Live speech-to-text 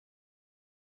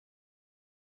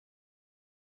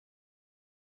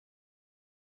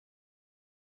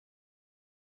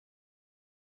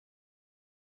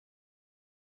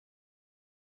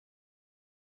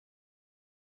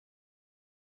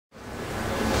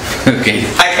Okay.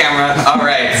 Hi, camera. All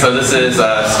right, so this is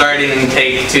starting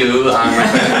take 2 on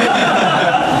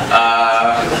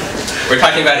we're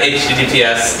talking about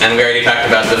HTTPS, and we already talked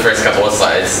about the first couple of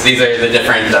slides. These are the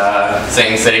different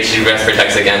things that HTTPS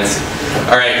protects against.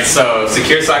 All right, so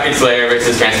secure sockets layer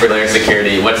versus transport layer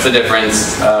security. What's the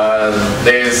difference?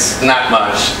 There's not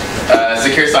much.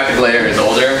 Secure socket layer is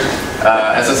older.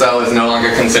 SSL is no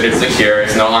longer considered secure.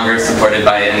 It's no longer supported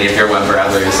by any of your web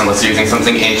browsers unless you're using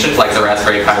something ancient like the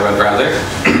Raspberry Pi web browser.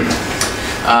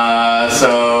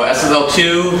 So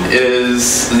SSL2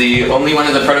 is the only one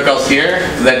of the protocols here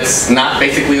that's not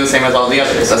basically the same as all the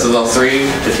others.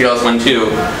 SSL3 to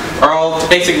TLS1.2 are all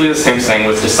basically the same thing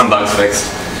with just some bugs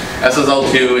fixed.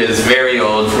 SSL2 is very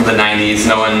old, from the 90s.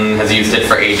 No one has used it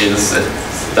for ages. It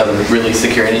doesn't really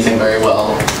secure anything very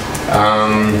well.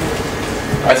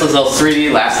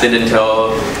 SSL3 lasted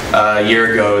until a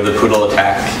year ago, the Poodle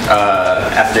attack.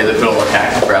 After the Poodle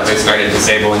attack, browsers started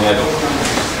disabling it.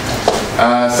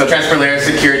 So transport layer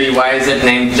security, why is it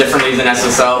named differently than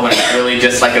SSL when it's really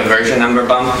just like a version number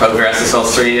bump over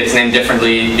SSL3? It's named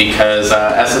differently because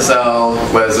SSL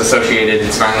was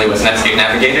associated strongly with Netscape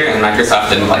Navigator, and Microsoft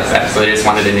didn't like that, so they just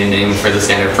wanted a new name for the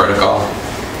standard protocol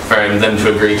for them to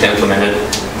agree to implement it.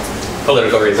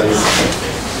 Political reasons.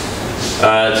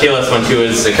 TLS1.2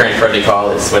 is the current protocol.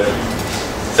 It's what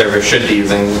servers should be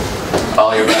using.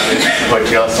 All your browsers support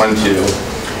TLS1.2.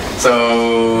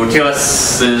 So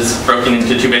TLS is broken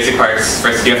into 2 basic parts.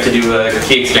 First, you have to do a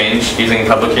key exchange using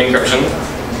public key encryption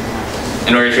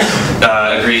in order to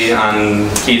agree on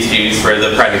keys to use for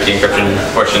the private key encryption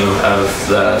portion of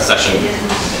the session.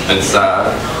 Since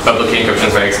public key encryption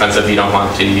is very expensive, you don't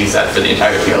want to use that for the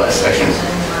entire TLS session.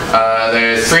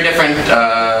 There's 3 different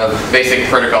basic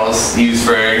protocols used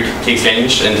for key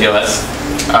exchange in TLS.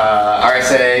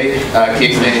 RSA key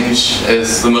exchange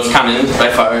is the most common by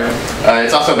far.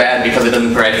 It's also bad because it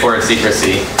doesn't provide forward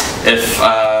secrecy. If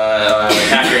an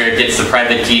attacker gets the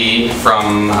private key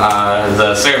from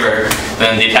the server,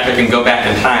 then the attacker can go back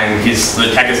in time.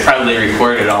 The attacker's probably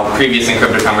recorded all previous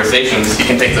encrypted conversations. He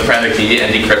can take the private key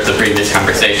and decrypt the previous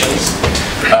conversations.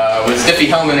 With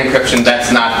Diffie-Hellman encryption,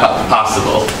 that's not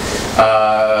possible.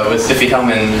 With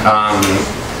Diffie-Hellman,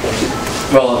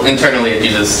 well, internally it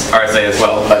uses RSA as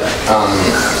well, but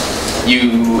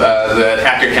the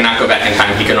attacker cannot go back in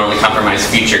time. He can only compromise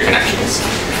future connections.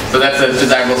 So that's a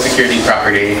desirable security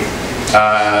property.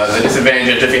 The disadvantage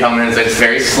of Diffie-Hellman is that it's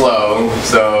very slow,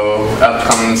 so up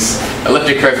comes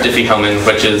elliptic curve Diffie-Hellman,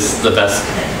 which is the best,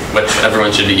 which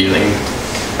everyone should be using.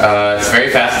 It's very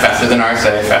fast, faster than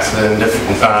RSA, faster than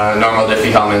normal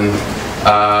Diffie-Hellman.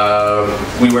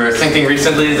 We were thinking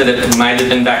recently that it might have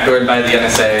been backdoored by the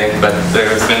NSA, but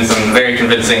there's been some very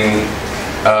convincing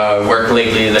work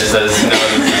lately that says no,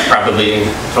 this is probably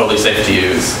totally safe to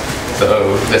use.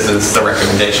 So this is the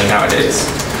recommendation nowadays.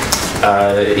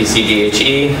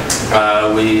 ECDHE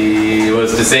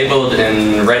was disabled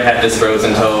in Red Hat distros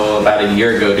until about a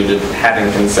year ago due to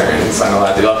having concerns on a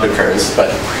lot of the elliptic curves,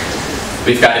 but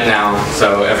we've got it now,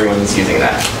 so everyone's using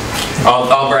that.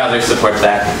 All browsers support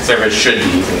that. Servers should be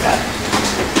using that.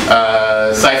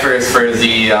 Ciphers for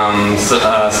the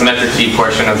symmetric key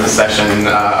portion of the session.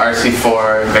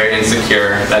 RC4, very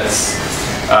insecure. That's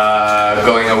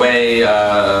going away.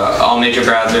 All major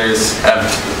browsers have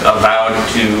vowed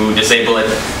to disable it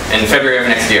in February of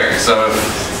next year. So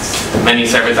if many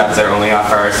servers out there only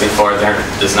offer RC4, they're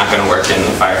just not going to work in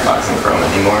Firefox and Chrome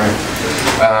anymore.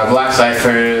 Block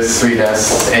ciphers,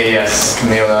 3DES, AES,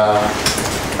 Camila.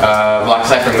 Block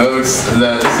cipher modes,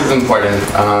 this is important.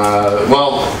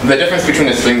 Well, the difference between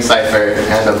a string cipher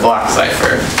and a block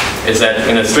cipher is that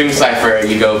in a string cipher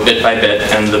you go bit by bit,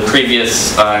 and the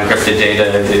previous encrypted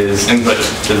data is input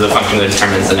to the function that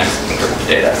determines the next encrypted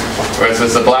data. Whereas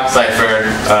with a block cipher,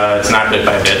 it's not bit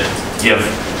by bit. You have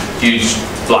huge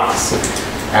blocks.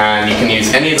 And you can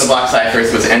use any of the block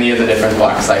ciphers with any of the different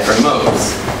block cipher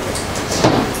modes.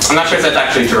 I'm not sure if that's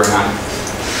actually true or not.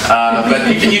 But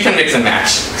you can mix and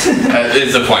match,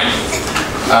 is the point.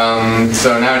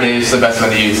 So nowadays the best one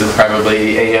to use is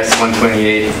probably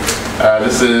AES-128.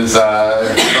 This is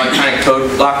electronic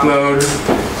code block mode,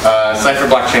 cipher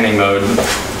block chaining mode.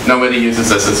 Nobody uses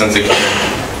this, it's insecure.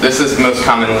 This is most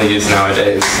commonly used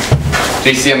nowadays.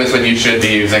 GCM is what you should be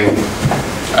using.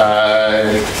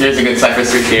 Here's a good cipher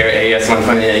switch here,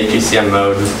 AES-128 GCM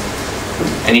mode.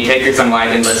 Any takers on why I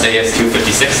didn't list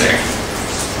AES-256 there?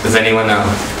 Does anyone know?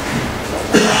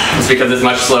 It's because it's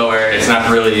much slower, it's not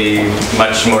really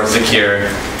much more secure.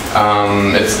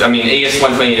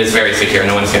 AES-128 is very secure,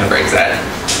 no one's going to break that.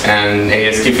 And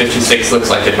AES-256 looks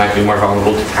like it might be more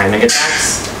vulnerable to timing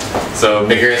attacks. So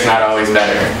bigger is not always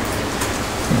better.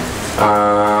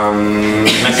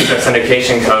 message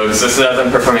authentication codes. This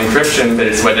doesn't perform encryption, but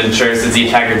it's what ensures that the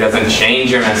attacker doesn't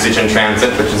change your message in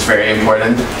transit, which is very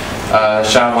important.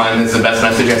 SHA-1 is the best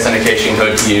message authentication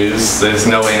code to use. There's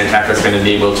no way an attacker is going to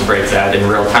be able to break that in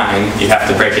real time. You have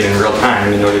to break it in real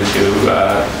time in order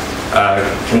to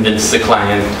convince the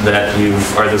client that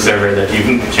or the server that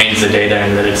you've changed the data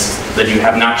and that you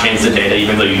have not changed the data,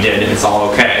 even though you did, and it's all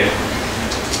okay.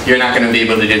 You're not going to be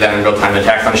able to do that in real time.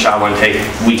 Attacks on SHA-1 take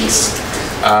weeks.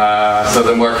 So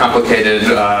the more complicated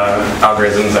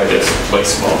algorithms are just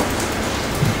wasteful.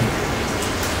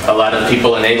 A lot of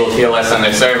people enable TLS on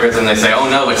their servers and they say, oh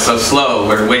no, it's so slow,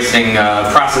 we're wasting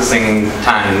processing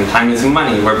time. Time is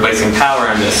money, we're wasting power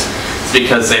on this. It's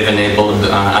because they've enabled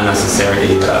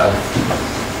unnecessary,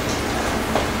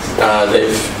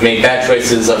 they've made bad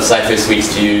choices of cipher suites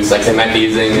to use. Like they might be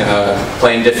using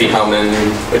plain Diffie-Hellman,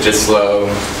 which is slow,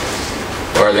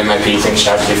 or they might be using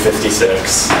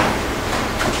SHA-256.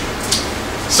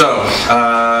 So,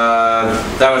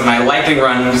 that was my lightning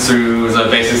run through the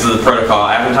basis of the protocol.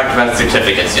 I haven't talked about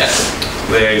certificates yet.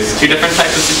 There's two different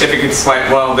types of certificates.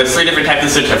 Well, there's three different types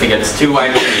of certificates, two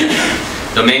wide range.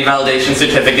 Domain validation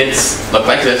certificates look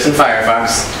like this in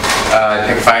Firefox. I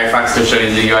picked Firefox to show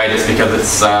you the UI just because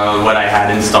it's what I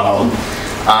had installed.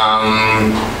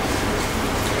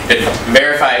 It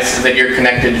verifies that you're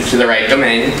connected to the right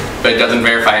domain, but it doesn't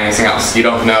verify anything else. You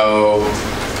don't know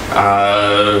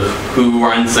who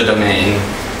runs the domain.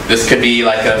 This could be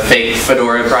like a fake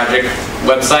Fedora project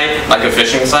website, like a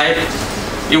phishing site.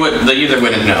 The user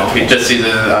wouldn't know. You'd just see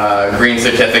the green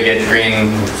certificate,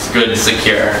 green, good,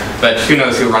 secure. But who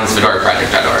knows who runs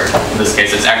fedoraproject.org. In this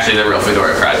case, it's actually the real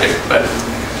Fedora project, but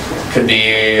it could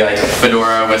be like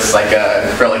Fedora with like a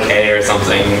acrylic A or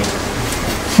something.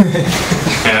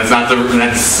 And it's not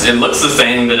it looks the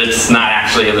same, but it's not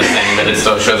actually the same, but it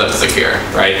still shows up secure,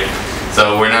 right?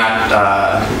 So we're not,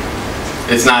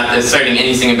 it's not asserting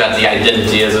anything about the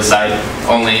identity as a site,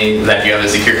 only that you have a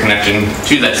secure connection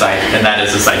to that site, and that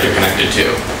is the site you're connected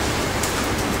to.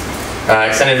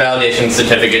 Extended validation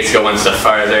certificates go one step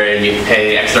farther, and you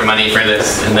pay extra money for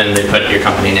this, and then they put your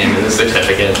company name in the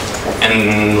certificate,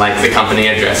 and like the company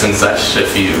address and such.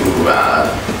 If you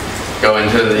go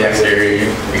into the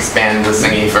expand the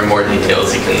thingy for more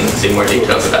details, you can see more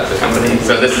details about the company.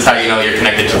 So this is how you know you're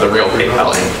connected to the real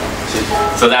PayPal link.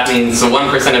 So that means the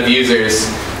 1% of users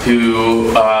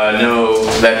who know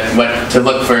that what to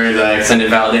look for the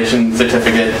extended validation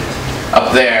certificate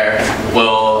up there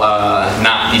will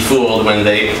not be fooled when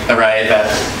they arrive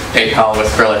at PayPal with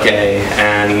acrylic A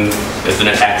and it's an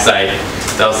attack site.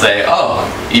 They'll say, oh,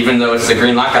 even though it's the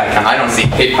green lock icon, I don't see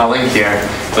PayPal link here,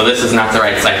 so this is not the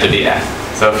right site to be at.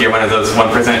 So if you're one of those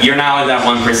 1%, you're now in that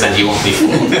 1%, you won't be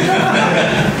fooled.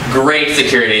 Great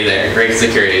security there, great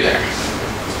security there.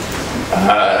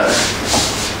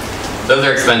 Those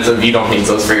are expensive. You don't need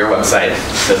those for your website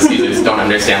because users don't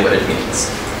understand what it means.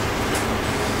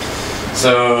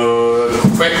 So,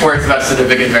 quick words about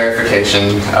certificate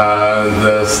verification.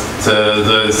 The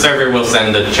server will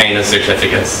send a chain of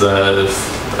certificates.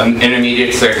 An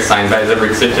intermediate cert signed by the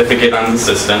root certificate on the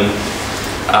system.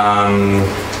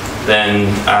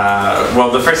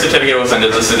 Well, the first certificate will send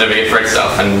the certificate for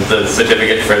itself, and the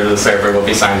certificate for the server will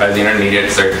be signed by the intermediate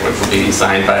cert, which will be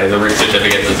signed by the root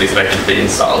certificate that's expected to be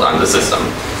installed on the system.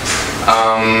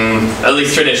 At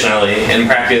least traditionally. In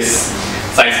practice,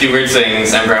 sites do weird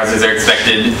things, and browsers are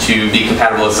expected to be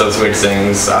compatible with those weird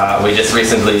things. We just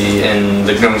recently, in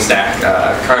the GNOME stack,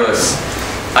 Carlos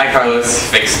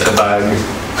fixed a bug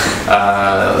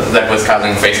that was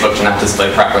causing Facebook to not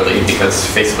display properly because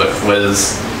Facebook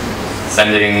was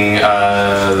sending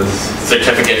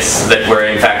certificates that were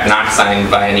in fact not signed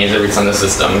by any of the roots on the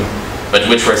system, but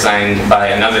which were signed by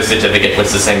another certificate with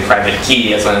the same private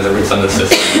key as one of the roots on the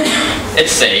system.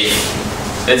 It's safe.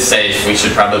 It's safe. We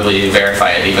should probably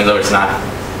verify it, even though it's not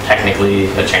technically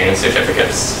a chain of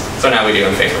certificates. So now we do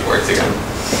in Facebook words again.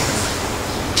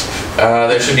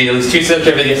 There should be at least 2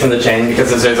 certificates in the chain,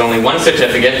 because if there's only one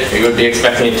certificate, you would be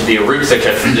expecting it to be a root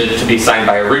certificate, to be signed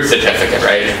by a root certificate,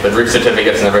 right? But root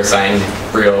certificates never sign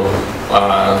real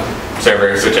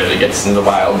server certificates in the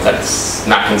wild. That's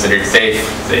not considered safe.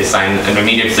 They sign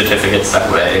intermediate certificates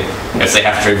that way. If they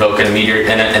have to revoke an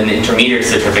intermediate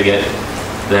certificate,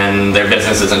 then their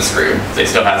business isn't screwed. They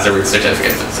still have their root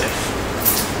certificate that's safe.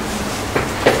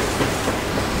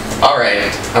 Alright,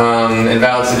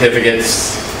 invalid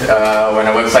certificates. When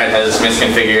a website has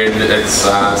misconfigured its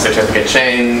certificate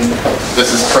chain,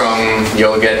 this is Chrome.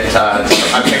 You'll get,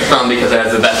 I picked Chrome because it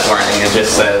has the best warning. It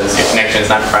just says your connection is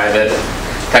not private.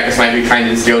 Hackers might be trying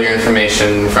to steal your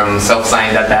information from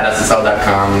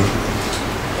self-signed.datassl.com.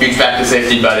 Huge back to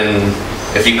safety button.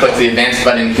 If you click the advanced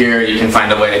button here, you can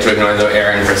find a way to ignore the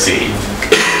error and proceed.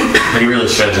 But you really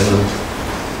shouldn't.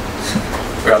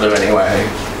 But I'll do it anyway.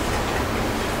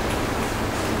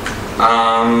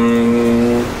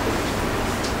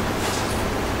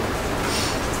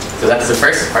 So that's the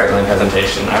first part of my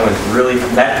presentation. I went really,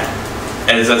 that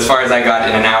is as far as I got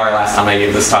in an hour last time I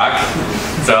gave this talk.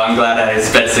 So I'm glad I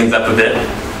sped things up a bit.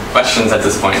 Questions at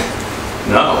this point?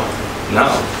 No. No.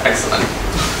 Excellent.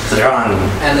 So they're on.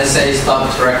 NSA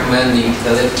stopped recommending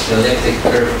the elliptic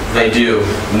curve. They do.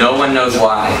 No one knows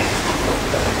why.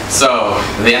 So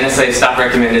the NSA stopped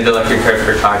recommending elliptic curve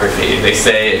cryptography. They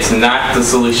say it's not the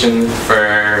solution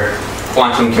for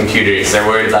quantum computers. They're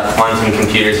worried about quantum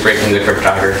computers breaking the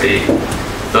cryptography.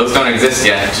 Those don't exist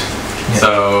yet.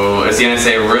 So is the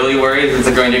NSA really worried that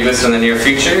they're going to exist in the near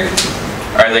future?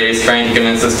 Are they just trying to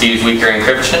convince us to use weaker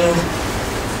encryption?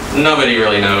 Nobody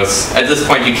really knows. At this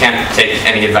point, you can't take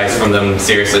any advice from them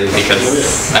seriously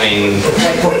because, I mean...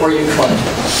 Before you could.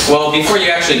 Well, before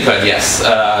you actually could, yes.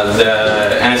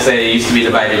 The NSA used to be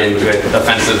divided into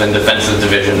offensive and defensive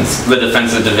divisions. The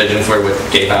defensive divisions were what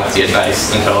gave out the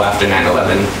advice until after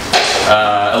 9/11.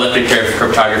 Elliptic curve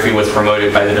cryptography was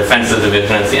promoted by the defensive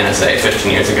division of the NSA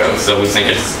 15 years ago, so we think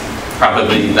it's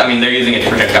probably... I mean, they're using it to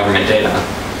protect government data.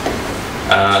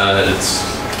 It's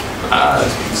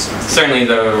certainly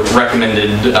the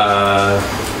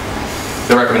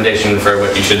recommendation for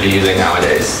what you should be using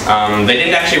nowadays. They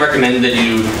didn't actually recommend that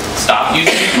you stop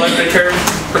using elliptic curve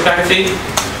cryptography.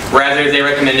 Rather, they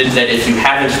recommended that if you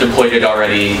haven't deployed it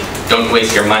already, don't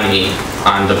waste your money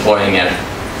on deploying it.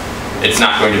 It's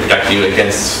not going to protect you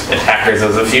against attackers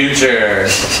of the future.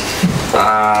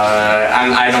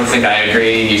 I don't think I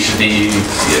agree. You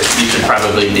should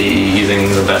probably be using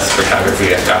the best cryptography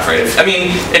you have to offer. I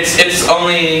mean, it's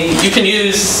only, you can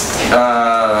use,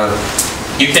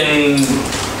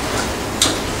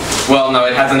 well, no,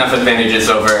 it has enough advantages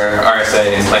over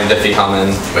RSA and plain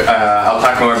Diffie-Hellman. I'll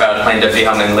talk more about plain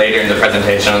Diffie-Hellman later in the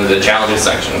presentation on the challenges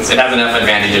sections. It has enough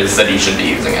advantages that you should be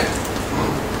using it.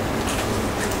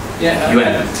 Yeah,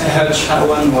 I heard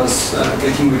SHA-1 was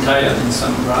getting retired in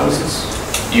some browsers.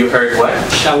 You heard what?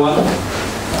 SHA-1.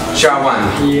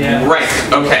 SHA-1. Yeah. Right.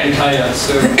 Okay. Retired,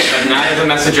 so. But not as a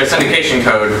message authentication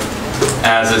code,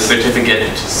 as a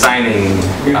certificate signing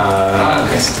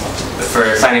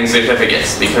for signing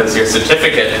certificates, because your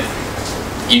certificate,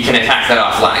 you can attack that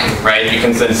offline, right? You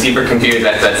can send supercomputers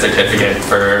at that certificate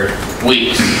for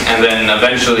weeks, and then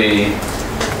eventually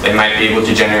they might be able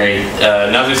to generate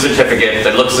another certificate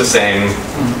that looks the same.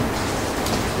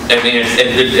 I mean,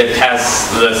 it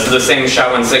has the same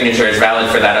SHA-1 signature is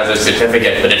valid for that other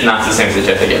certificate, but it's not the same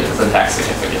certificate as the tax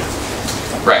certificate.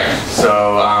 Right.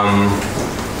 So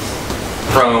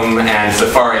Chrome and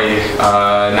Safari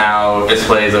now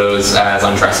display those as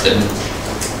untrusted.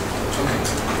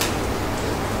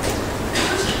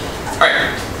 All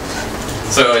right.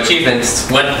 So achievements.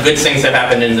 What good things have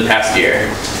happened in the past year?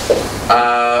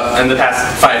 In the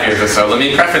past 5 years or so. Let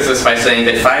me preface this by saying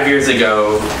that 5 years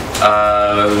ago,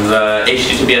 the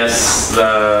HTTPS,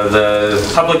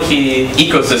 the public key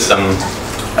ecosystem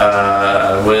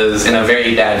was in a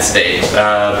very bad state.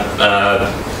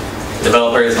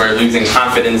 Developers were losing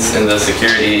confidence in the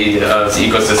security of the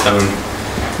ecosystem.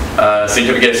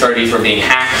 Certificate authorities were being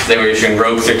hacked. They were issuing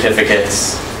rogue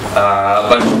certificates. A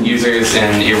bunch of users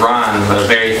in Iran, a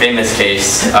very famous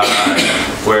case,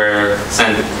 were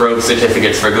sent rogue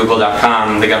certificates for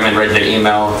Google.com. The government read their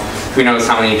email. Who knows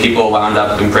how many people wound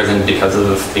up in prison because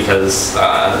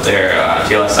their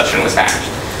TLS session was hacked.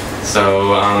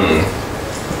 So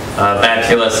bad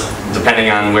TLS, depending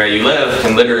on where you live,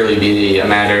 can literally be a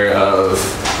matter of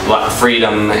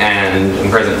freedom and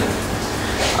imprisonment.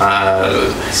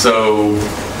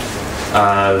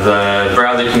 The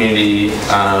browser community,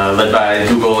 led by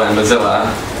Google and Mozilla,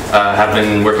 have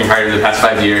been working hard in the past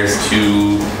 5 years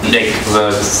to make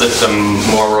the system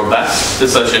more robust to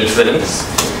such incidents.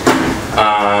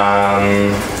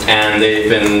 And they've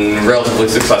been relatively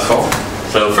successful.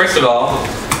 So first of all,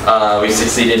 we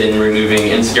succeeded in removing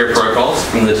insecure protocols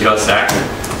from the TLS stack.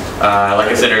 Like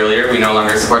I said earlier, we no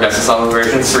longer support SSL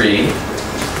version 3.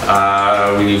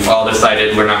 We've all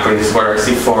decided we're not going to support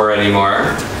RC4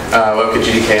 anymore.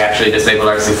 WebKit actually disabled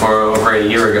RC4 over a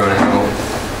year ago now.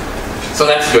 So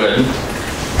that's good.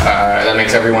 That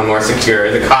makes everyone more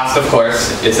secure. The cost, of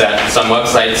course, is that some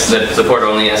websites that support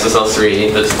only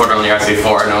SSL3, that support only RC4,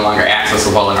 are no longer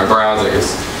accessible in our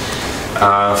browsers.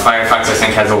 Firefox, I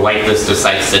think, has a whitelist of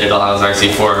sites that it allows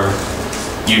RC4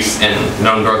 use in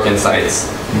known broken sites.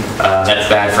 That's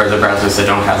bad for the browsers that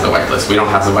don't have the whitelist. We don't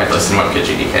have the whitelist in WebKit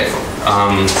GDK.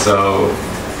 So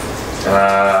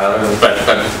But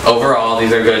overall,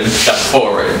 these are good steps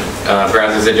forward.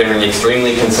 Browsers are generally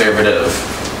extremely conservative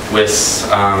with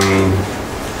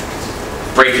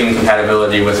breaking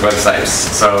compatibility with websites.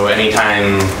 So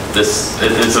anytime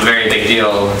it's a very big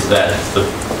deal that the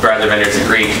browser vendors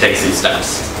agree to take these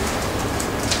steps.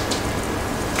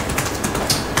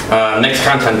 Mixed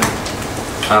content.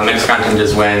 Mixed content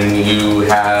is when you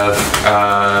have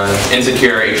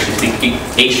insecure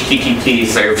HTTP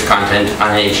served content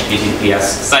on an HTTPS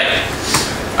site.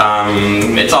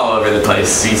 It's all over the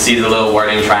place. You see the little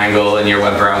warning triangle in your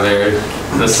web browser.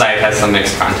 The site has some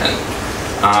mixed content.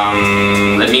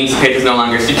 That means the page is no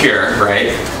longer secure,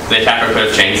 right? The attacker could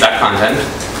have changed that content.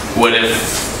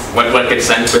 What gets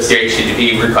sent with your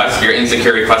HTTP request, your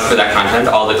insecure request for that content,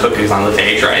 all the cookies on the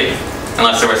page, right?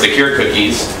 Unless there were secure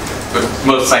cookies. But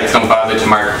most sites don't bother to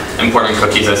mark important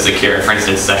cookies as secure. For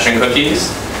instance, session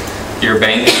cookies. Your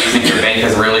bank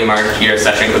has really marked your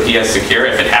session cookie as secure.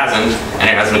 If it hasn't, and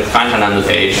it has mixed content on the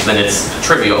page, then it's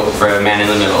trivial for a man in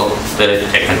the middle to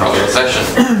take control of your session.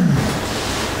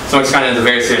 So mixed content is a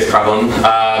very serious problem,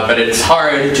 but it's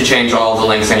hard to change all the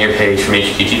links on your page from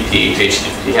HTTP to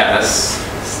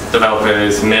HTTPS.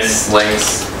 Developers miss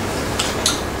links.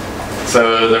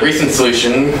 So the recent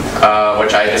solution,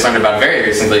 which I just learned about very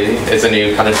recently, is a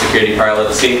new content security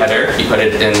policy header. You put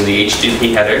it in the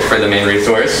HTTP header for the main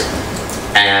resource,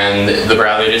 and the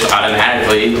browser just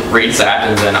automatically reads that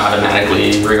and then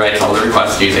automatically rewrites all the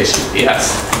requests to use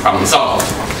HTTPS. Problem solved.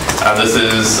 This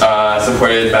is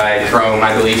supported by Chrome,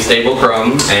 I believe, stable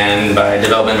Chrome, and by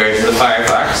development versions of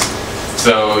Firefox.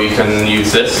 So you can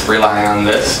use this, rely on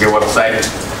this. Your website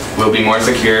will be more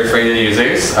secure for your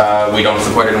users. We don't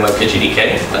support it in WebKit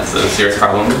GDK. That's a serious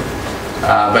problem.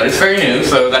 But it's very new,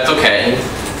 so that's okay.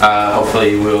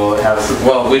 Hopefully we'll have,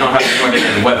 well, we don't have to support it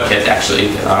in WebKit,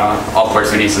 actually. All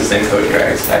ports would use the same code here,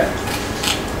 I expect.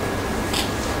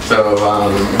 So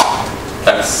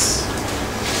that's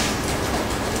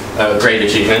a great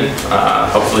achievement.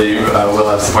 Hopefully we'll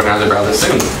have support in other browsers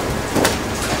soon.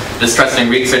 Distrusting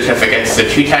weak certificates. The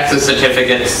two types of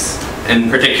certificates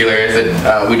in particular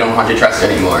that we don't want to trust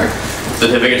anymore.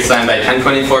 Certificates signed by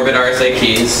 1024-bit RSA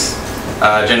keys,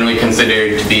 generally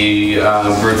considered to be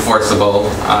brute forceable.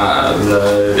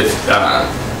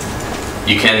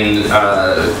 You can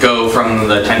go from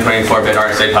the 1024-bit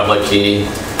RSA public key,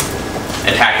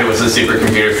 attack it with a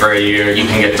supercomputer for a year, you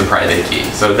can get the private key.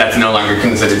 So that's no longer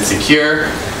considered secure.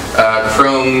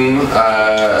 Chrome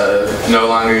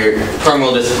Chrome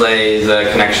will display the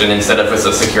connection instead of with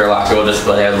a secure lock. It will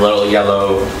display a little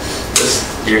yellow,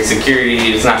 your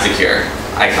security is not secure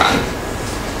icon.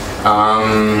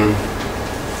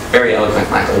 Very eloquent,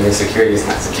 Michael. Your security is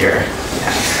not secure.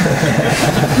 Yeah.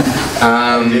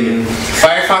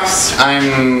 Firefox,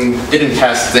 didn't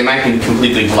test. They might be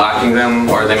completely blocking them,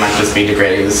 or they might just be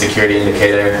degrading the security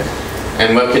indicator.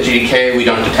 In WebKit GDK, we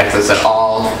don't detect this at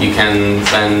all. You can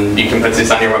put this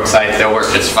on your website, they'll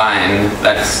work just fine.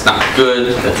 That's not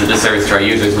good. That's a disservice to our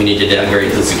users. We need to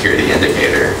degrade the security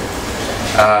indicator.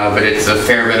 But it's a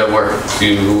fair bit of work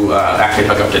to actually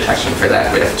hook up detection for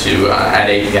that. We have to add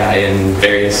API and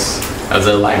various of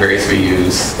the libraries we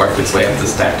use work its way up the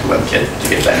stack to WebKit to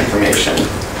get that information.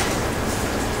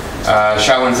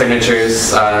 SHA-1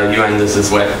 signatures, UN, this is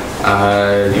what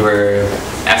you were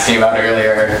asking about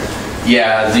earlier.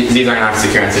 Yeah, these are not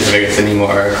secure certificates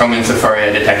anymore. Chrome and Safari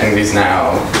are detecting these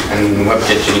now, and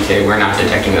WebKit GDK, we're not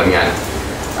detecting them yet.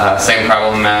 Same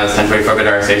problem as 1024-bit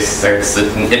RSA certs.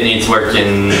 It needs work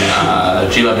in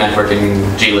glib networking,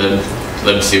 glib,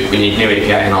 libsoup. We need new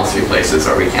API in all three places,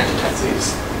 or we can't detect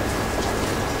these.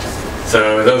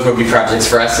 So those will be projects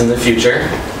for us in the future.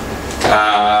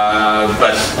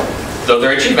 But those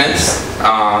are achievements.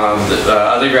 The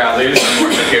other browsers are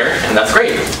more secure, and that's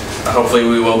great. Hopefully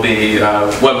we will be,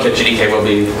 WebKit GDK will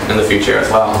be in the future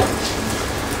as well.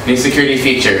 New security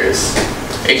features.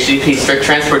 HTTP strict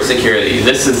transport security.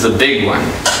 This is the big one.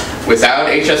 Without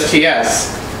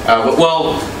HSTS,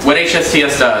 well, what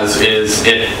HSTS does is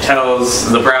it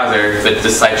tells the browser that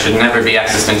this site should never be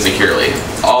accessed insecurely.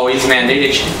 Always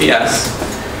mandate HTTPS.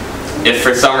 If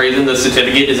for some reason the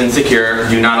certificate is insecure,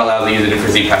 do not allow the user to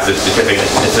proceed past the certificate.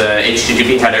 It's a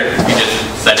HTTP header. You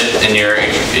just set it in your.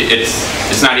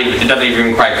 It's not even. It doesn't even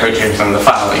require code change on the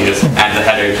file. You just add the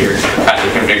header to your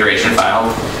passive configuration file,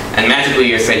 and magically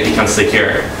your site becomes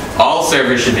secure. All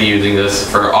servers should be using this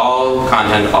for all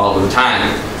content all the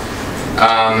time.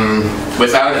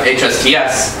 Without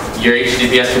HSTS, your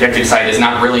HTTPS protected site is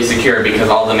not really secure because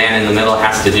all the man in the middle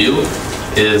has to do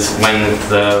is when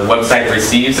the website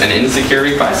receives an insecure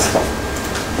request,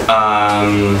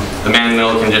 the man in the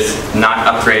middle can just not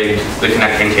upgrade the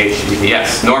connection to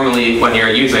HTTPS. Normally, when you're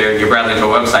a user, you're browsing to a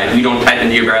website, you don't type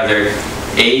into your browser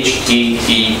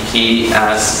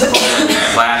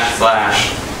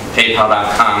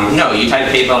https://paypal.com. No, you type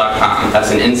paypal.com.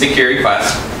 That's an insecure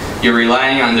request. You're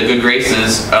relying on the good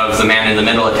graces of the man in the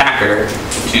middle attacker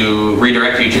to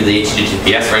redirect you to the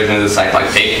HTTPS version of the site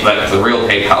like the real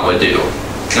PayPal would do.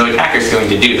 No attacker's going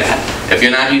to do that. If you're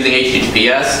not using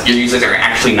HTTPS, your users are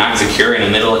actually not secure in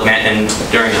the middle of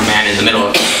during a man in the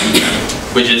middle,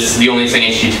 which is the only thing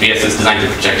HTTPS is designed to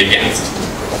protect against.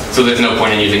 So there's no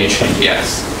point in using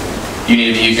HTTPS. You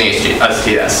need to be using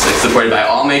STS. It's supported by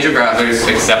all major browsers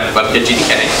except WebKit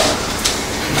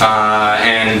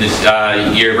and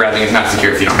your browsing is not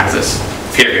secure if you don't have this.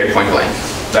 Period. Point blank.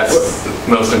 That's the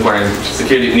most important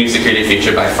new security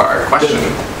feature by far. Question?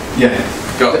 Yeah.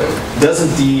 Go.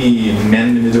 Doesn't the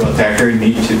man-in-the-middle attacker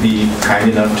need to be kind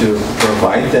enough to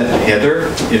provide that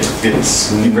header if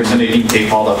it's impersonating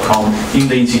PayPal.com in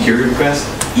the insecurity request?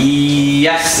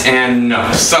 Yes and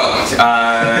no. So,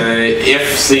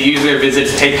 if the user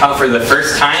visits PayPal for the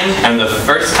first time, and the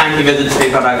first time he visits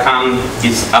PayPal.com,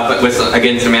 he's up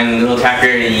against a man-in-the-middle attacker,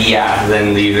 yeah,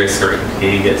 then the user is screwed.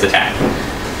 He gets attacked.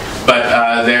 But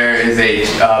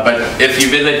but if you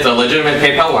visit the legitimate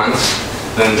PayPal once,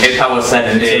 then PayPal will set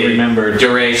a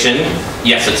duration.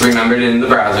 Yes, it's remembered in the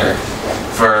browser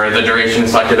for the duration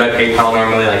selected by PayPal,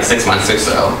 normally like 6 months or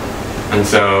so. And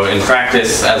so in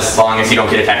practice, as long as you don't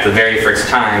get attacked the very first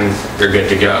time, you're good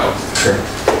to go. Sure.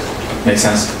 Makes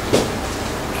sense.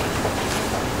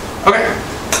 Okay.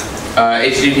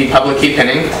 HTTP public key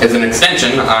pinning is an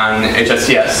extension on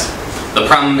HSTS. The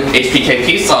problem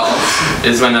HPKP solves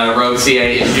is when a rogue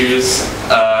CA issues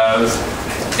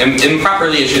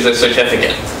improperly issues a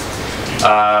certificate.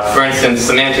 For instance,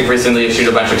 Symantec recently issued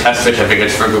a bunch of test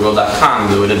certificates for Google.com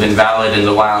that would have been valid in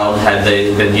the wild had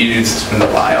they been used in the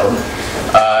wild.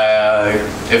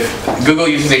 If Google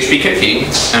uses HPKP,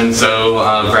 and so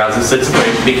browsers that support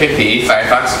HPKP,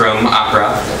 Firefox, Chrome,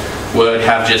 Opera, would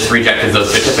have just rejected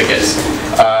those certificates.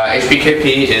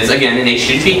 HPKP is, again, an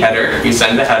HTTP header. You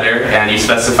send the header and you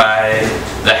specify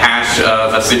the hash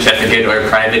of a certificate or a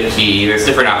private key. There's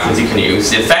different options you can use.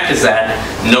 The effect is that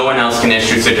no one else can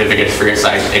issue certificates for your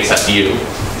site except you.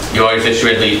 You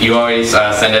always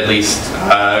send at least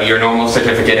your normal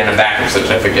certificate and a backup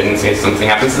certificate in case something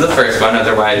happens to the first one.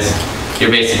 Otherwise, you're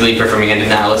basically performing a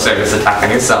denial of service attack on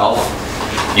yourself.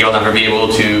 You'll never be able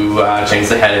to change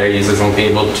the header. Users won't be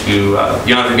able to.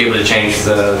 You'll never be able to change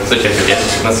the certificate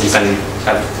unless you send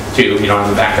two. You don't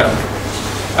have a backup.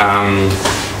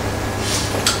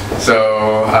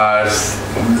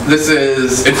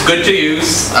 It's good to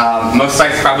use. Most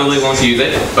sites probably won't use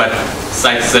it, but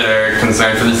sites that are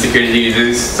concerned for the security of the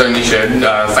users certainly should.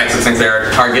 Sites that think they're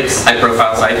targets,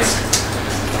 high-profile sites.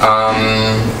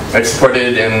 It's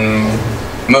supported in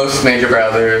most major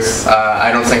browsers.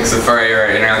 I don't think Safari or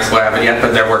Internet Explorer have it yet,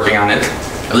 but they're working on it.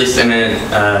 At least in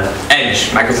Edge,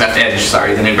 Microsoft Edge,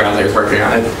 sorry, the new browser is working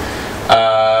on it.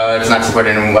 It's not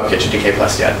supported in WebKit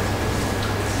yet.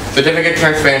 Certificate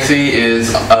transparency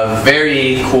is a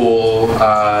very cool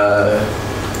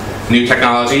new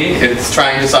technology. It's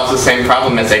trying to solve the same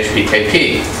problem as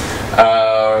HPKP.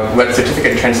 What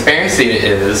certificate transparency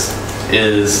is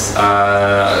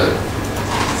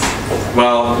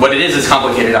well, what it is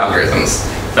complicated algorithms.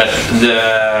 But the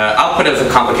output of the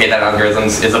complicated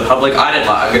algorithms is a public audit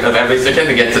log of every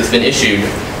certificate that's been issued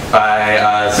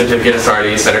by certificate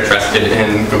authorities that are trusted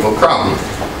in Google Chrome.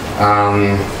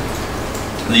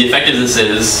 The effect of this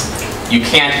is you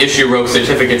can't issue rogue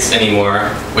certificates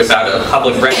anymore without a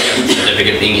public record of the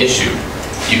certificate being issued.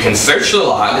 You can search the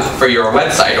log for your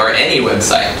website or any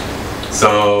website.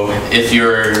 So if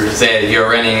you're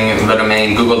running the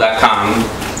domain google.com,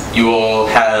 you will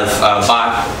have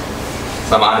bought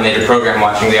some automated program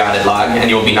watching the audit log, and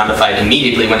you will be notified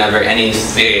immediately whenever any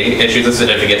CA issues a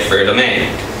certificate for a domain.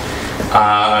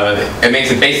 It makes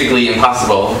it basically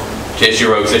impossible to issue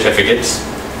rogue certificates.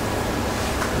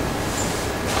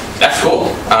 That's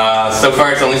cool. So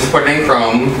far it's only supported in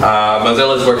Chrome.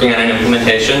 Mozilla is working on an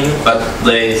implementation, but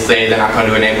they say they're not going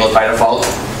to enable it by default.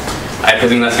 I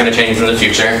presume that's going to change in the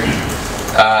future.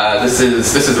 This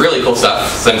is really cool stuff,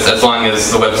 since as long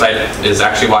as the website is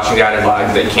actually watching the audit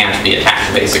log, they can't be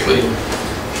attacked, basically.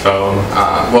 So,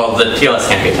 well, the TLS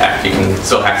can't be attacked. You can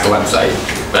still hack the website,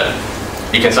 but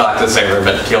you can still hack the server,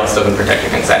 but TLS doesn't protect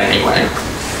against that anyway.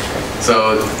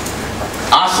 So,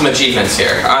 awesome achievements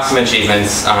here. Awesome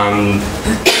achievements.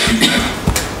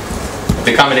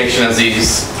 The combination of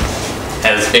these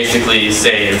has basically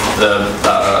saved the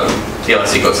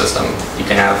TLS ecosystem. You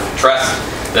can have trust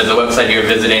that the website you're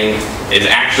visiting is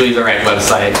actually the right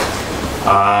website,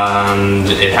 and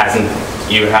it hasn't,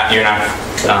 you're not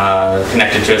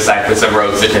connected to a site with a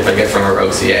rogue certificate from a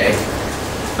rogue CA.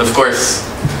 Of course,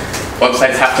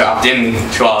 websites have to opt in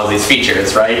to all of these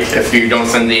features, right? If you don't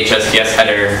send the HTTPS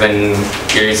header, then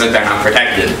your users are not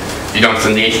protected. If you don't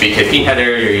send the HTTP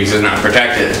header, your users are not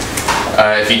protected.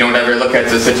 If you don't ever look at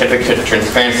the certificate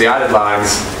transparency audit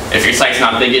logs, if your site's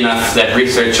not big enough that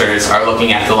researchers are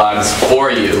looking at the logs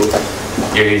for you,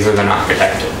 your users are not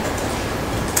protected.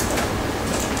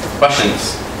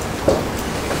 Questions?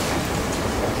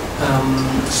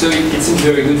 So it seems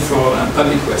very good for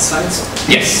public websites.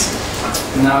 Yes.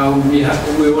 Now we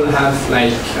will have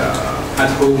like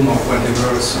at home or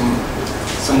whatever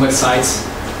some websites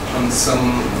on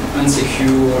some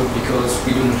unsecure because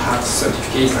we don't have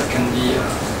certificates that can be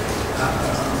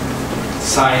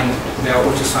signed, they are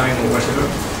auto-signed or whatever.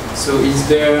 So is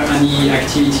there any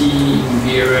activity in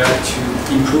the area to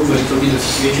improve a little bit the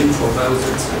situation for those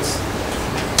websites?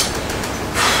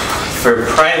 For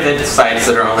private sites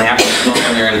that are only accessible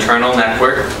on your internal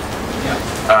network,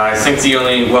 I think the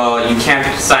only, well, you can't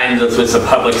sign those with a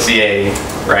public CA,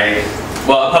 right?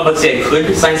 Well, a public CA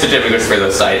could sign certificates for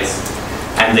those sites,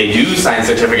 and they do sign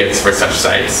certificates for such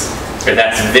sites, but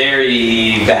that's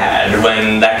very bad.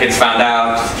 When that gets found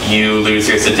out, you lose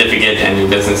your certificate and your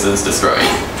business is destroyed,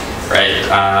 right?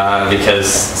 Because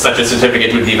such a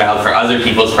certificate would be valid for other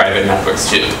people's private networks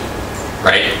too,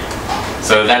 right?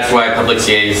 So that's why public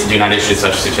CAs do not issue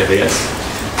such certificates.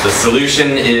 The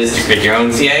solution is to create your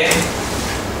own CA.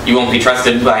 You won't be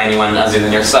trusted by anyone other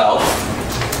than yourself,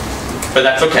 but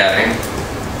that's okay.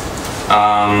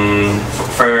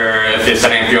 If you're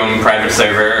setting up your own private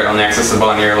server, only accessible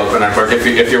on your local network, if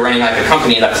you're running like a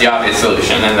company, that's the obvious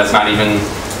solution, and that's not even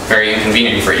very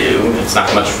inconvenient for you. It's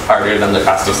not much harder than the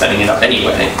cost of setting it up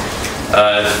anyway.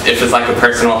 If it's like a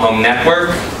personal home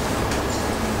network,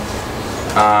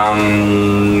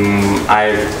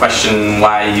 I question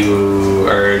why you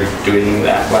are doing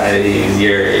that, why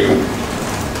you're...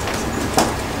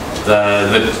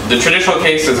 The traditional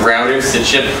case is routers that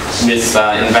ship with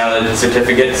invalid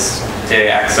certificates to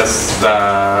access the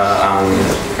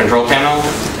control panel.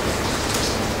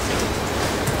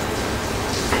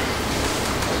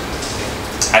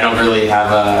 I don't really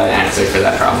have an answer for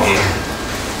that problem.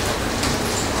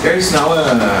 There is now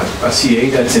a CA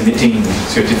that's emitting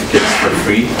certificates for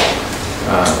free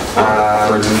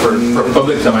for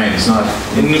public domain. It's not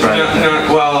private.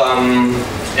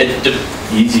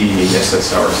 Easy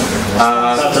SSR or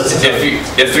something.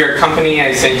 If you're a company,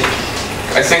 I think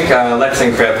Let's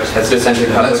Encrypt has just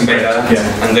entered public beta,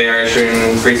 and they are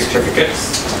issuing free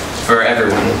certificates for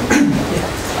everyone.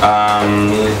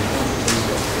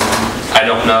 I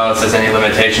don't know if there's any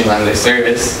limitations on their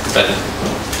service, but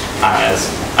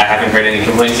I haven't heard any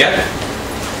complaints yet.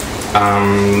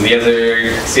 The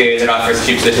other CA that offers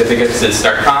cheap certificates is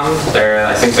StartCom.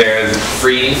 I think they're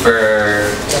free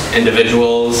for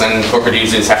individuals, and corporate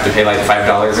users have to pay like $5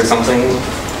 or something.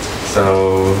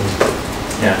 So,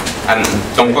 yeah. And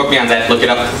don't quote me on that. Look it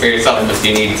up for yourself if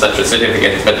you need such a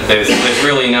certificate. But there's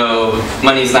really no,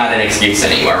 money's not an excuse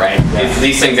anymore, right? Yeah.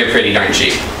 These things are pretty darn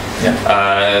cheap. Yeah.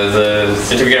 The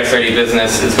certificate of authority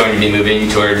business is going to be moving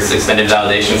towards extended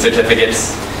validation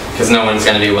certificates, because no one's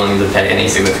going to be willing to pay any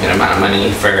significant amount of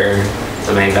money for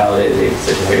domain validated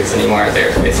certificates anymore.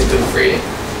 They're basically free.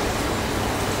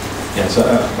 Yeah, so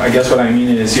I guess what I mean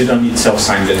is you don't need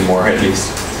self-signed anymore, at least.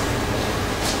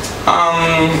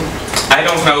 I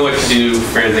don't know what to do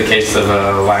for the case of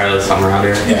a wireless home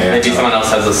router. Maybe someone else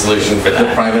has a solution for that.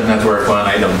 The private network one,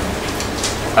 I don't.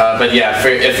 But yeah,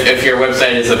 if your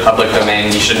website is a public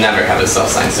domain, you should never have a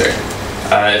self-signed cert.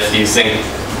 If you think,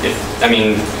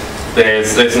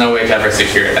 there's no way to ever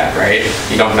secure that, right?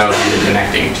 You don't know who you're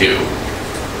connecting to.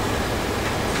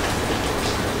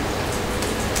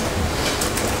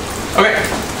 Okay.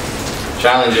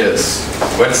 Challenges.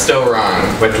 What's still wrong?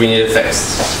 What do we need to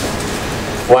fix?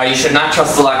 Why you should not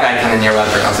trust the lock icon in your web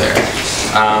browser.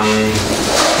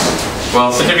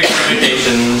 Well, certificate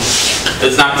revocation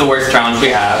is not the worst challenge we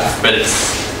have, but it's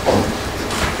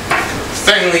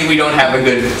certainly we don't have a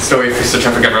good story for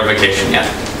certificate revocation yet.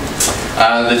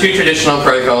 The two traditional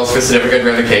protocols for certificate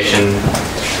revocation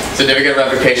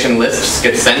lists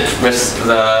get sent with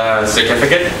the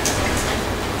certificate.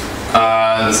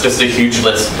 It's just a huge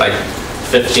list, like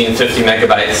 50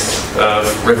 megabytes of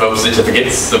revoked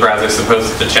certificates. The browser's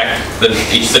supposed to check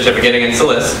each certificate against the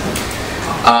list.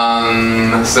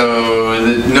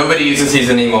 Nobody uses these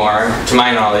anymore, to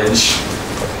my knowledge.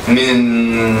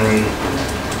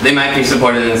 They might be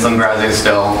supported in some browsers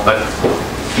still, but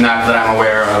not that I'm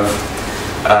aware of.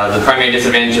 The primary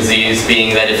disadvantage of these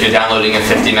being that if you're downloading a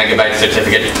 50 megabyte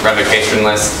certificate revocation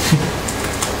list,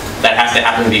 that has to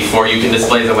happen before you can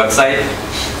display the website.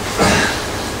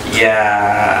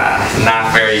 Yeah,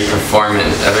 not very performant.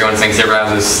 Everyone thinks your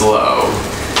browser is slow.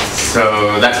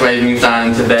 So that's why I moved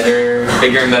on to better,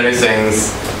 bigger and better things.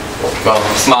 Well,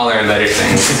 smaller and better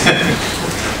things.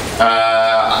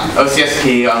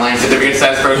 OCSP, Online Certificate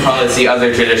Status Protocol, is the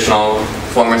other traditional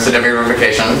form of certificate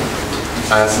revocation.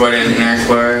 Supported in Internet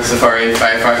Explorer, Safari,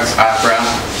 Firefox, Opera.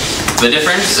 The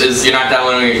difference is you're not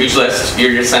downloading a huge list,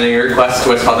 you're just sending a request to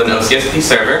what's called an OCSP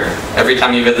server. Every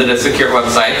time you visit a secure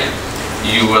website,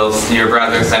 your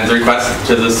browser sends a request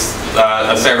to this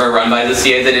a server run by the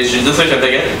CA that issued the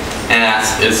certificate and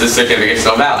asks, is this certificate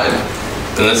still valid?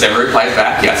 Then the server replies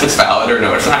back, yes, it's valid, or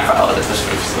no, it's not valid. If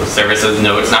the server says,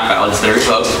 no, it's not valid, it's been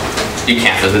revoked, you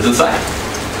can't visit the site.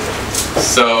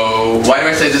 So why do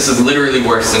I say this is literally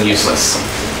worse than useless?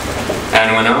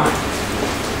 Anyone know?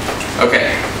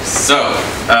 Okay, so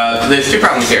there's two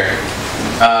problems here.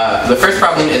 The first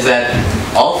problem is that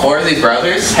all four of these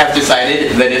browsers have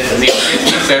decided that if the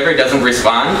OCSP server doesn't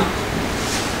respond,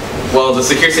 well, the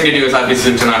secure thing to do is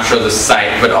obviously to not show the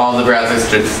site, but all the browsers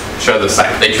should show the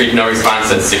site. They treat no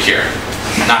response as secure,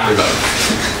 not revoked.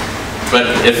 But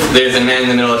if there's a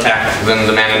man-in-the-middle attack, then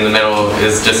the man in the middle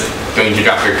is just going to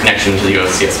drop your connection to the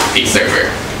OCSP server,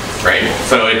 right?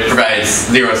 So it provides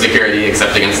zero security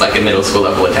except against like a middle school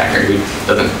level attacker who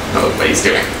doesn't know what he's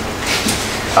doing.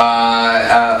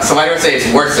 So why do I say it's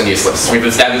worse than useless? We've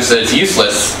established that it's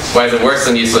useless. Why is it worse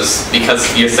than useless? Because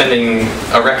you're sending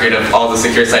a record of all the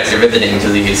secure sites you're visiting to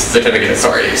these certificate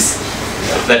authorities.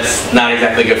 That's not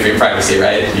exactly good for your privacy,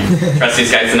 right? You trust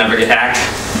these guys to never get hacked?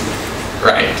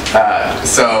 Right.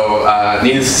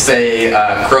 Needless to say,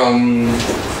 Chrome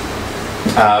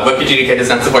WebGTK does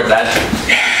not support that.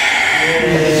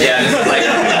 Yeah, this is like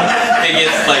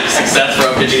biggest success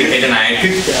for WebGTK tonight.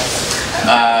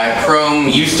 Chrome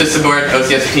used to support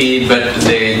OCSP, but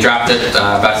they dropped it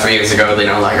about 3 years ago. They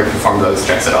no longer perform those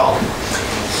checks at all.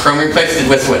 Chrome replaced it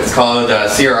with what's called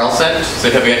CRL set,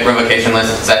 Certificate Revocation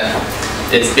List set.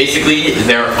 It's basically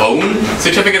their own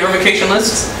certificate revocation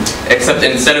list, except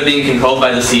instead of being controlled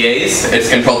by the CAs, it's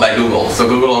controlled by Google. So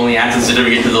Google only adds a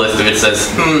certificate to the list if it says,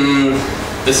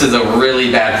 this is a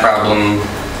really bad problem.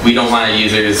 We don't want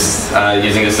users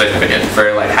using this certificate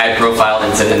for high-profile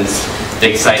incidents,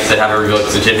 big sites that have a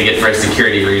revoked certificate for a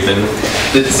security reason.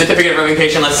 The certificate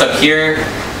revocation lists up here,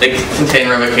 they contain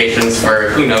revocations for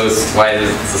who knows why the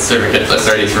certificate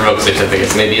authorities revoke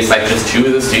certificates. Maybe a site just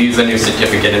chooses to use a new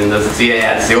certificate and the CA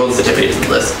adds the old certificate to the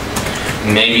list.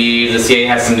 Maybe the CA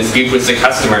has some dispute with the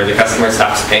customer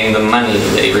stops paying the money,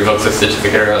 they revoke the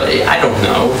certificate early. I don't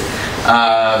know.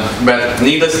 But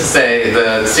needless to say,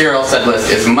 the CRL set list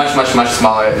is much, much, much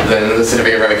smaller than the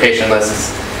certificate revocation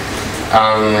lists.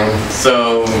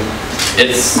 So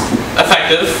it's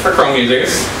effective for Chrome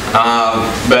users,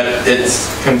 but it's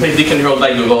completely controlled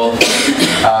by Google.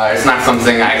 It's not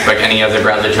something I expect any other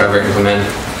browser to ever implement.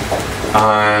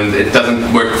 And it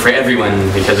doesn't work for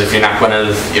everyone, because if you're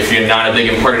not a big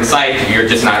important site, you're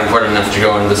just not important enough to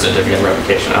go on the certificate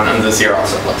revocation on the CRL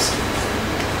set list.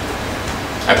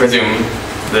 I presume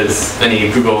there's any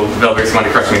Google developers who want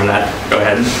to correct me on that. Go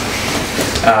ahead.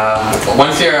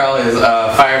 One CRL is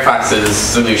Firefox's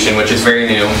solution, which is very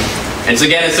new. It's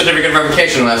again a certificate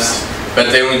revocation list,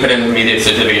 but they only put intermediate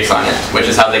certificates on it, which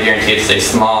is how they guarantee it stays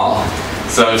small.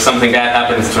 So if something bad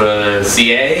happens to a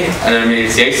CA, an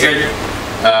intermediate CA cert,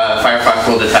 Firefox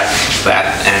will detect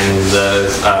that,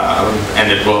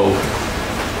 and it will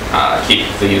keep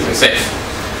the user safe.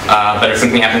 But if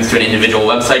something happens to an individual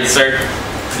website cert,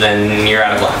 then you're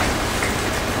out of luck.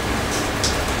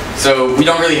 So we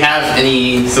don't really have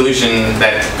any solution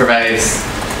that provides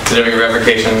certificate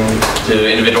revocation to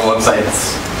individual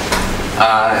websites,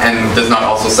 and does not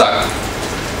also suck.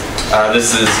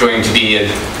 This is going to be a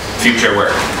future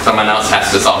work. Someone else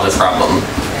has to solve this problem.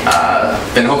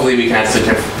 Then hopefully we can have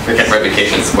certificate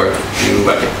revocation support to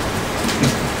WebKit.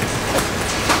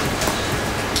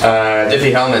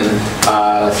 Diffie-Hellman.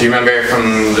 If you remember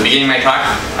from the beginning of my talk,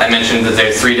 I mentioned that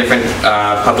there's 3 different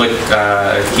public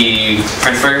key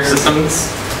transfer systems.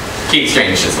 Key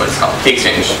exchange is what it's called. Key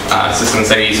exchange systems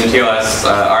that are used in TLS,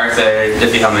 RSA,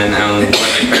 Diffie-Hellman, and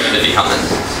Diffie-Hellman.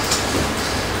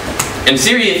 In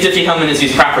theory, if Diffie-Hellman is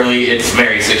used properly, it's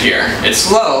very secure. It's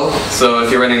slow, so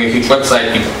if you're running a huge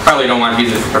website, you probably don't want to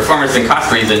use it for performance and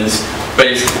cost reasons, but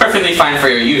it's perfectly fine for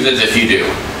your users if you do.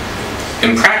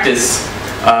 In practice,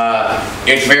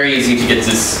 it's very easy to get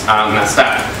this messed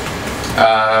up.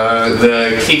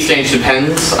 The key exchange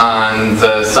depends on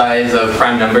the size of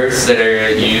prime numbers that are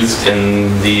used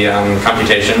in the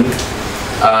computation.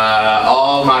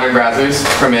 All modern browsers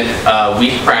permit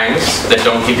weak primes that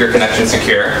don't keep your connection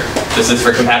secure. This is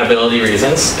for compatibility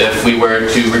reasons. If we were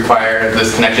to require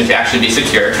this connection to actually be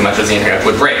secure, too much of the internet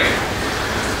would break.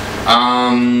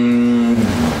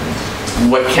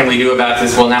 What can we do about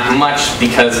this? Well, not much,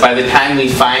 because by the time we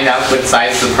find out what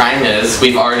size the prime is,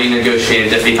 we've already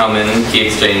negotiated Diffie-Hellman key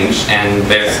exchange, and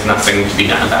there's nothing to be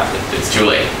done about it. It's too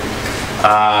late.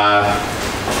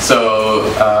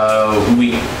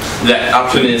 The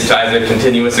option is to either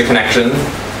continue with the connection,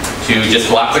 to just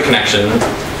block the connection,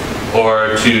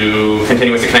 or to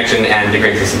continue with the connection and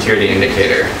degrade the security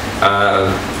indicator.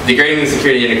 Degrading the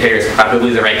security indicator is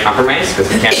probably the right compromise, because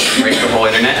we can't break the whole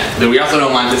internet. But we also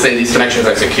don't want to say these connections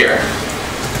are secure.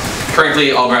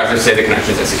 Currently, all browsers say the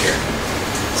connections are secure.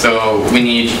 So we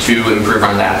need to improve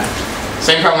on that.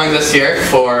 Same problem exists here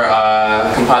for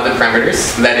composite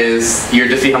parameters. That is, your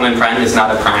Diffie-Hellman prime is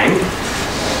not a prime.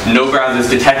 No browsers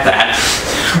detect that.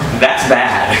 That's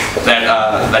bad.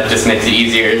 That just makes it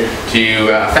easier to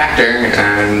factor,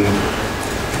 and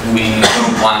we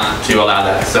don't want to allow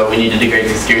that. So we need to degrade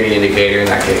the security indicator in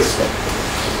that case.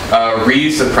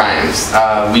 Reuse of primes.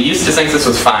 We used to think this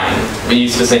was fine. We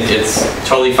used to think it's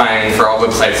totally fine for all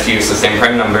websites to use the same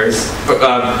prime numbers.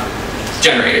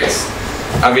 Generators.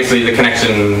 Obviously, the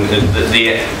connection,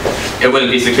 it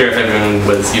wouldn't be secure if everyone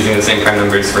was using the same prime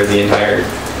numbers for the entire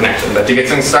connection. But to get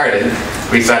things started,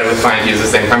 we decided it was fine to use the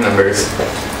same prime numbers.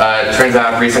 It turns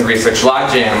out recent research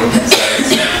logjam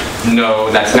says,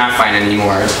 no, that's not fine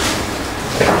anymore.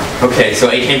 Okay, so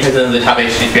 18% of the top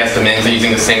HTTPS domains are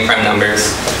using the same prime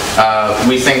numbers.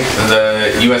 We think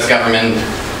the US government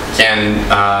can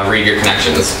read your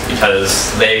connections,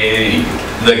 because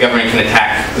the government can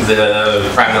attack the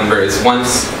prime numbers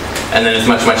once, and then it's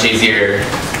much, much easier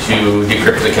to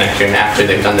decrypt the connection after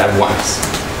they've done that once.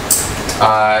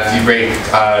 If you break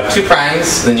 2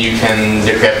 primes, then you can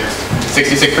decrypt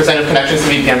 66% of connections to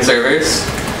VPN servers,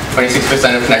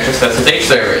 26% of connections to SSH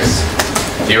servers.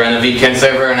 If you run a VPN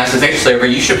server or an SSH server,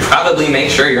 you should probably make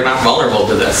sure you're not vulnerable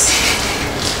to this.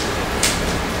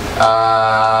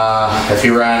 If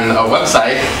you run a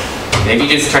website, maybe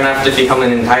just turn off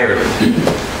Diffie-Hellman entirely,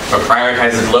 or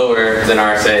prioritize it lower than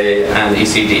RSA and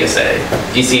ECDSA.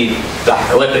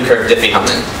 Elliptic curve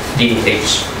Diffie-Hellman,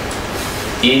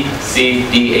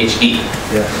 ECDHE.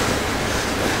 Yeah.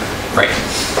 Right.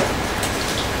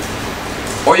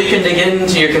 Or you can dig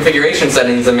into your configuration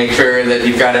settings and make sure that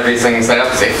you've got everything set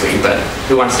up safely, but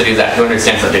who wants to do that? Who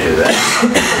understands how to do that?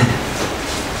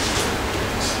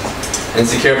 And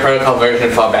secure protocol version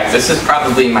fallback. This is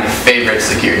probably my favorite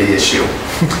security issue.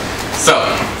 So,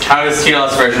 how is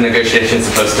TLS version negotiation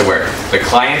supposed to work? The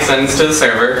client sends to the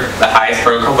server the highest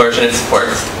protocol version it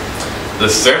supports. The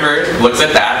server looks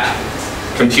at that,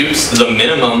 computes the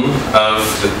minimum of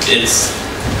its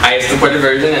highest supported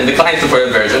version and the client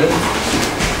supported version,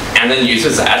 and then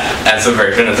uses that as a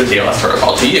version of the TLS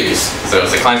protocol to use. So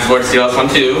if the client supports TLS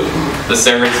 1.2, the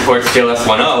server supports TLS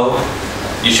 1.0,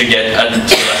 you should get a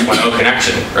TLS 1.0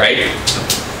 connection, right?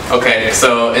 Okay,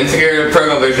 so insecure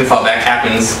protocol version fallback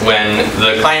happens when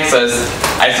the client says,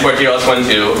 I support TLS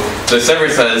 1.2, the server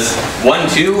says,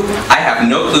 1.2, I have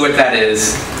no clue what that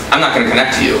is, I'm not going to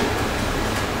connect to you.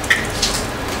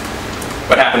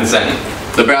 What happens then?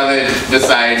 The browser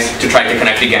decides to try to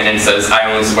connect again and says,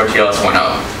 I only support TLS 1.0.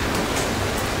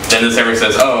 Then the server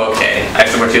says, oh, okay, I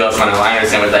support TLS 1.0, I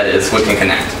understand what that is, we can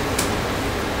connect.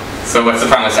 So what's the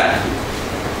problem with that?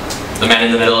 The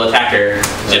man-in-the-middle attacker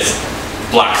just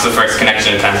blocks the first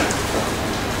connection attempt,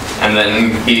 and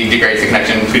then he degrades the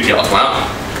connection to TLS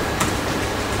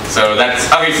 1.0. So that's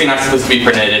obviously not supposed to be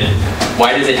permitted.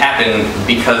 Why does it happen?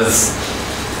 Because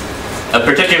a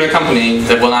particular company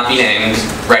that will not be named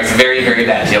writes very, very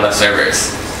bad TLS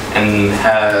servers, and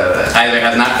either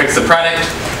has not fixed the product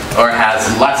or has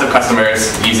lots of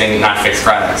customers using not fixed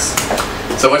products.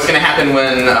 So what's going to happen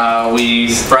when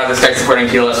we browser start supporting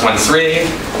TLS 1.3?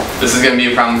 This is going to be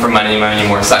a problem for many, many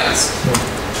more sites.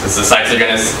 Because the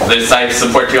sites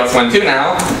support TLS 1.2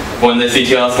 now. When they see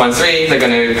TLS 1.3, they're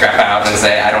going to crap out and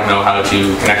say, I don't know how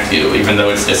to connect to you, even though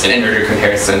it's just an integer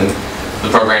comparison. The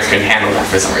programs can handle that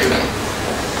for some reason.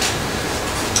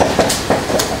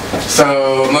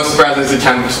 So most browsers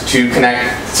attempt to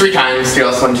connect 3 times,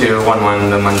 TLS 1.2,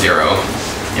 1.1, then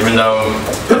 1.0. Even though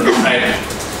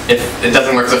if it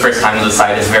doesn't work the first time, the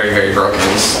site is very, very broken.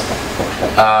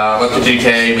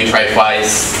 WebKit we tried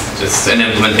twice, just an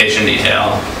implementation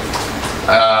detail.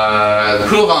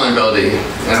 Poodle vulnerability.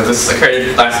 This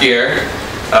occurred last year.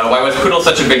 Why was Poodle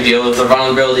such a big deal? It was a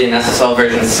vulnerability in SSL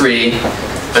version 3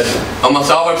 But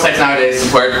almost all websites nowadays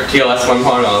support TLS 1.0.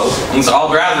 Almost all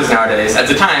browsers nowadays, at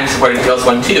the time, supported TLS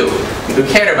 1.2. Who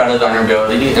cared about a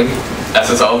vulnerability in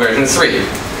SSL version 3?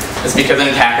 It's because an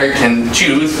attacker can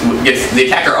choose, the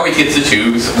attacker always gets to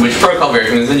choose which protocol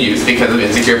version is in use because of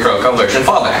insecure protocol version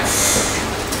fallback.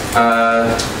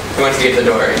 Who wants to get the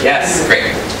door? Yes,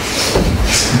 great.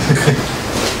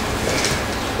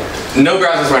 No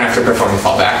browsers won't have to perform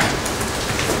fallback.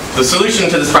 The solution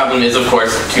to this problem is, of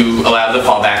course, to allow the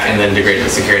fallback and then degrade the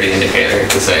security indicator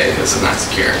to say this is not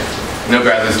secure. No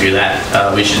browsers do that.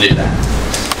 We should do that.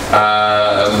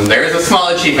 There is a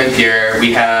small achievement here.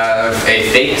 We have a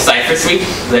fake cipher sweep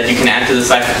that you can add to the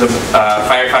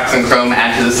Firefox and Chrome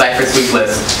add to the cipher sweep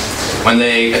list when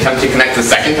they attempt to connect the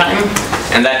second time,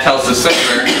 and that tells the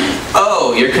server,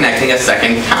 oh, you're connecting a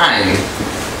second time.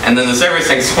 And then the server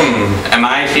thinks, am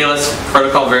I TLS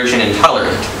protocol version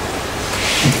intolerant?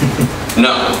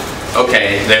 No.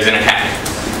 Okay, there's an attack.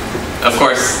 Of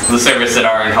course, the servers that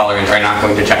are intolerant are not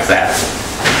going to check that.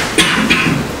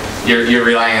 You're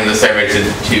relying on the server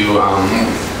to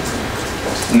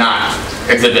not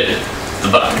exhibit the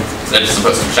bug that it's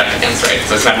supposed to check against, right?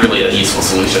 So it's not really a useful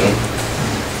solution.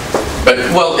 But,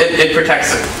 well, it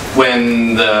protects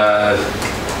when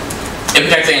it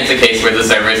protects against the case where the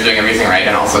server is doing everything right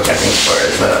and also checking for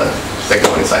the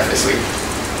signal in cipher sweep.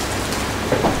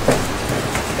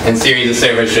 In theory, the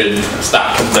server should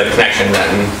stop the connection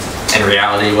then. In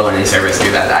reality, will any service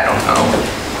do that? I don't know.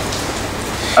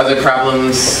 Other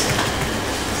problems?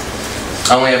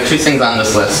 I only have 2 things on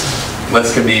this list.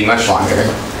 List could be much longer.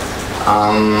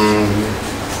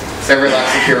 Server lock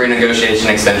secure renegotiation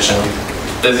extension.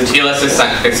 There's a TLS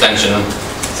extension.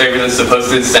 Server is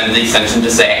supposed to send the extension to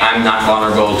say, I'm not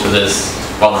vulnerable to this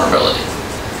vulnerability.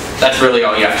 That's really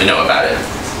all you have to know about it.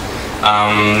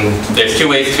 There's 2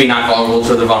 ways to be not vulnerable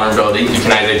to the vulnerability. You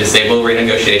can either disable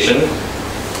renegotiation,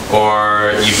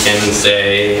 or you can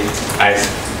say,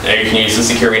 you can use the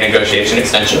secure renegotiation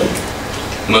extension.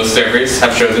 Most servers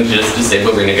have chosen to just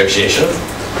disable renegotiation.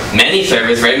 Many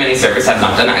servers, very many servers, have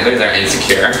not done either. They're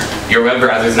insecure. Your web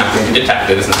browser is not going to detect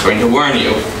it. It's not going to warn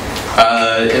you.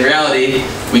 In reality,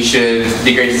 we should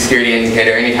degrade the security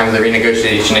indicator anytime the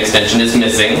renegotiation extension is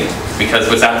missing, because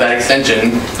without that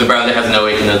extension, the browser has no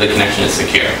way to know the connection is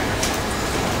secure.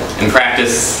 In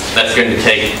practice, that's going to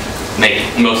make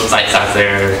most sites out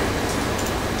there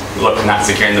look not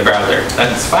secure in the browser.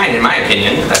 That's fine, in my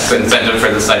opinion. That's the incentive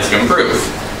for the sites to improve.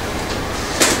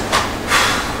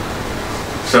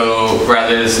 So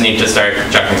browsers need to start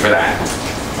checking for that.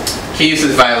 Key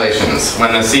usage violations.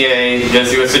 When the CA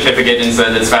gives you a certificate and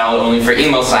says it's valid only for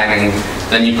email signing,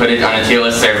 then you put it on a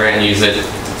TLS server and use it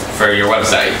for your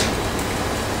website.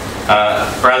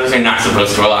 Browsers are not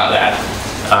supposed to allow that.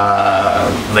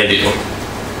 They do.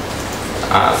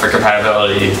 For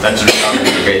compatibility, that should be an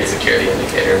integrated security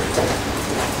indicator.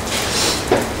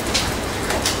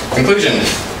 Conclusion.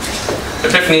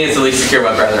 Epiphany is the least secure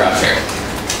web browser out there.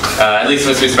 At least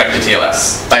with respect to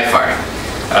TLS, by far.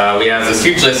 We have this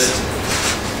huge list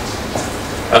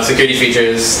of security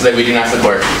features that we do not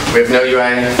support. We have no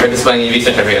UI for displaying UV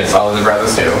certificates, all of the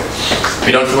browsers do.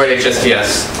 We don't support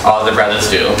HTTPS, all of the browsers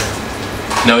do.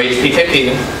 No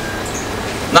HTTP.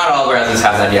 Not all browsers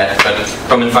have that yet, but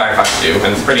Chrome and Firefox do,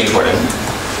 and it's pretty important.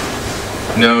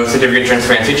 No certificate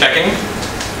transparency checking.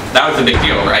 That was a big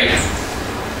deal, right?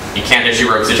 You can't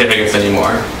issue rogue certificates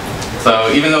anymore.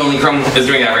 So even though only Chrome is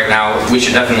doing that right now, we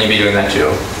should definitely be doing that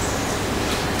too.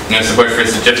 No support for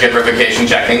certificate revocation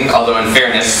checking, although in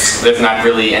fairness, there's not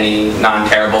really any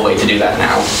non-terrible way to do that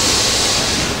now.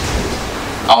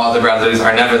 All other browsers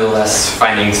are nevertheless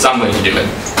finding some way to do it.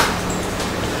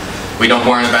 We don't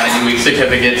warn about any weak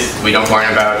certificates. We don't warn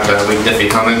about weak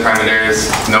diffie-Hellman parameters.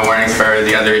 No warnings for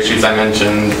the other issues I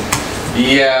mentioned.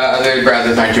 Yeah, other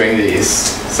browsers aren't doing these.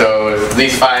 So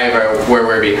these 5 are where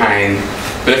we're behind.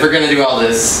 But if we're going to do all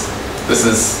this, this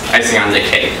is icing on the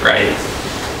cake, right?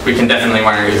 We can definitely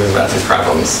warn our users about these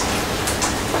problems.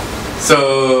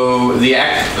 So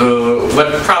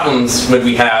what problems would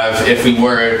we have if we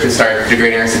were to start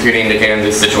degrading our security indicator in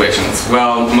these situations?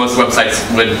 Well, most websites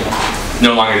would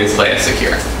no longer display as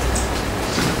secure.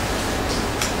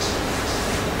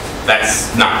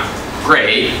 That's not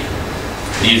great.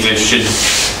 Users should.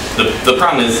 The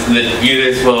problem is that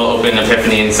users will open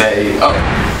Epiphany and say, "Oh,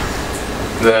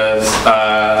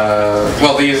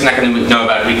 well, the user's not going to know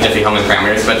about weak diffie-Hellman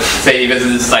parameters, but say he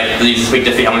visits this site that uses weak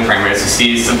diffie-Hellman parameters,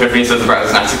 he sees Epiphany says the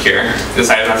browser's not secure, the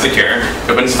site is not secure,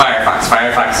 he opens Firefox,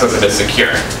 Firefox says it is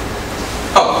secure.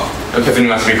 Oh, Epiphany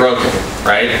must be broken,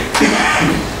 right?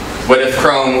 What if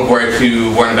Chrome were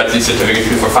to warn about these certificates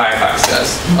before Firefox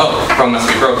does? Oh, Chrome must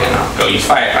be broken, I'll go use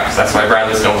Firefox. That's why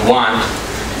browsers don't want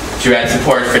to add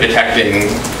support for detecting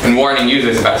and warning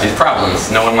users about these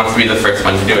problems. No one wants to be the first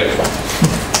one to do it.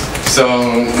 So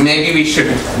maybe we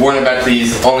should warn about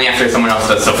these only after someone else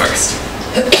does so first.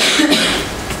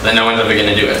 Then no one's ever going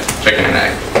to do it. Chicken and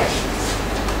egg.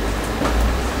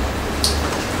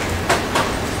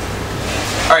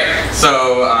 Alright,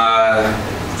 so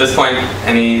at this point,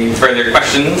 any further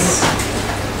questions?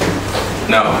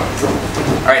 No.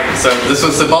 Alright, so this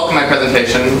was the bulk of my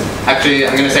presentation. Actually,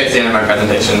 I'm going to say it's the end of my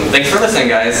presentation. Thanks for listening,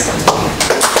 guys.